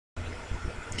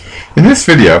In this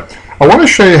video, I want to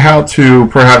show you how to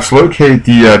perhaps locate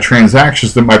the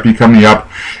transactions that might be coming up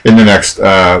in the next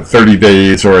 30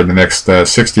 days or in the next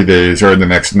 60 days or in the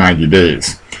next 90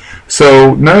 days.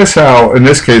 So notice how in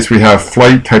this case we have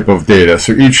flight type of data.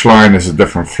 So each line is a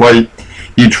different flight,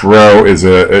 each row is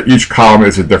each column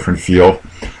is a different field.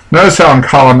 Notice how in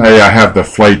column A I have the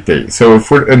flight date. So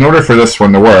in order for this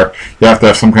one to work, you have to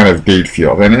have some kind of date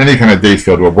field, and any kind of date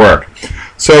field will work.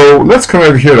 So let's come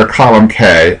over here to column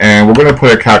K, and we're going to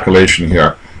put a calculation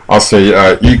here. I'll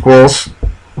say equals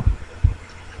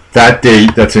that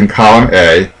date that's in column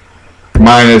A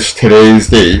minus today's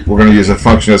date. We're going to use a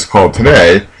function that's called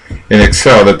today in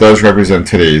Excel that does represent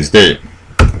today's date.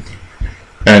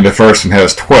 And the first one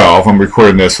has 12. I'm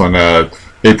recording this on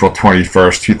April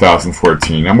 21st,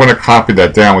 2014. I'm going to copy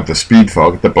that down with the speed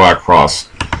fill, get the black cross,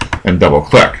 and double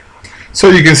click. So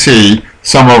you can see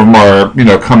some of them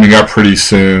are, coming up pretty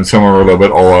soon. Some are a little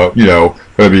bit old, going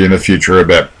to be in the future a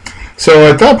bit.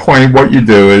 So at that point, what you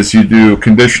do is you do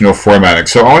conditional formatting.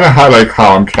 So I want to highlight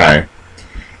column K,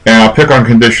 and I'll pick on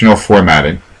conditional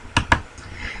formatting.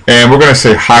 And we're going to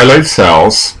say highlight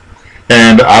cells,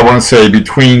 and I want to say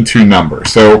between two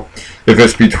numbers. So if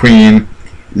it's between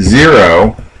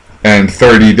 0 and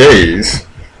 30 days,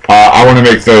 I want to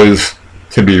make those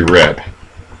to be red.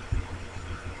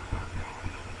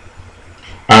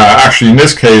 Actually, in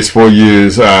this case, we'll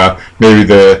use maybe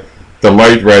the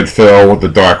light red fill with the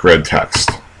dark red text.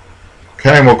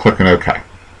 Okay, and we'll click on OK.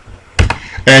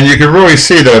 And you can really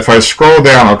see that if I scroll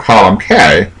down on column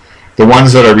K, the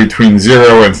ones that are between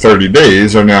 0 and 30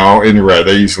 days are now in red.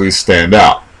 They easily stand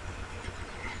out.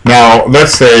 Now,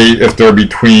 let's say if they're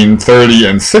between 30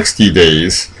 and 60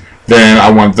 days, then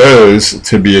I want those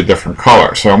to be a different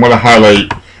color. So I'm going to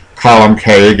highlight column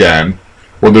K again.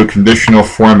 We'll do conditional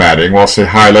formatting. We'll say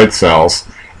highlight cells,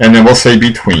 and then we'll say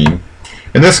between.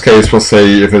 In this case, we'll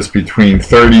say if it's between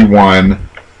 31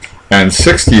 and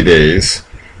 60 days,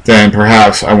 then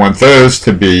perhaps I want those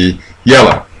to be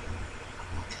yellow.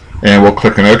 And we'll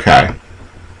click on OK.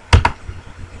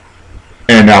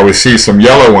 And now we see some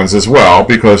yellow ones as well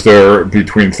because they're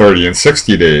between 30 and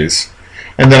 60 days.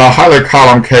 And then I'll highlight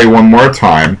column K one more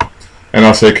time, and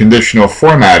I'll say conditional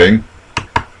formatting,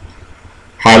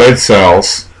 highlight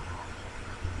cells,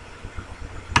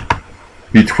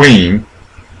 between,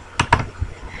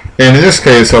 and in this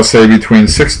case I'll say between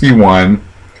 61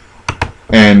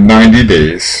 and 90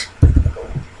 days,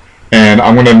 and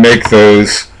I'm going to make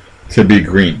those to be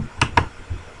green,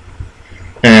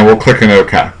 and we'll click on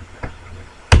OK.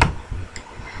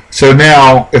 So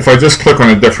now if I just click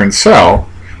on a different cell,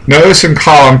 notice in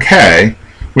column K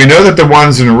we know that the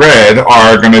ones in red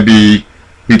are going to be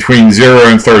between 0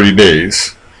 and 30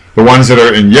 days. The ones that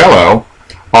are in yellow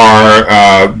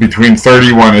are between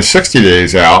 31 and 60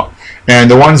 days out, and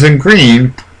the ones in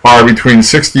green are between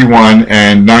 61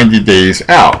 and 90 days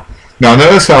out. Now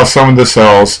notice how some of the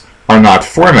cells are not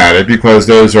formatted because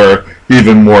those are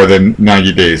even more than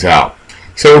 90 days out.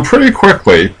 So pretty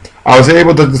quickly I was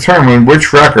able to determine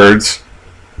which records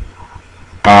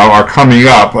are coming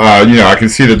up. I can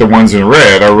see that the ones in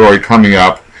red are really coming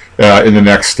up in the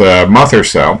next month or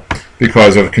so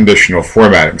because of conditional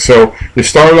formatting. So you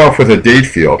started off with a date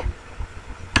field.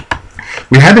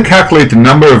 We had to calculate the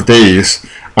number of days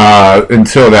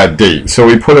until that date. So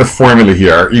we put a formula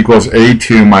here, equals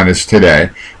A2 minus today,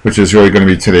 which is really going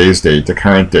to be today's date, the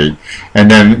current date.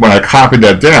 And then when I copied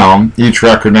that down, each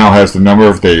record now has the number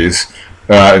of days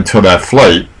until that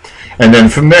flight. And then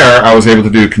from there, I was able to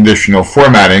do conditional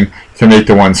formatting to make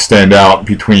the ones stand out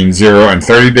between 0 and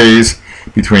 30 days,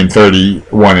 between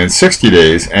 31 and 60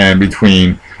 days, and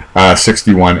between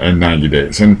 61 and 90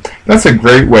 days. And that's a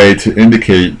great way to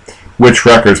indicate which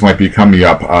records might be coming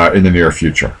up in the near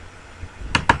future.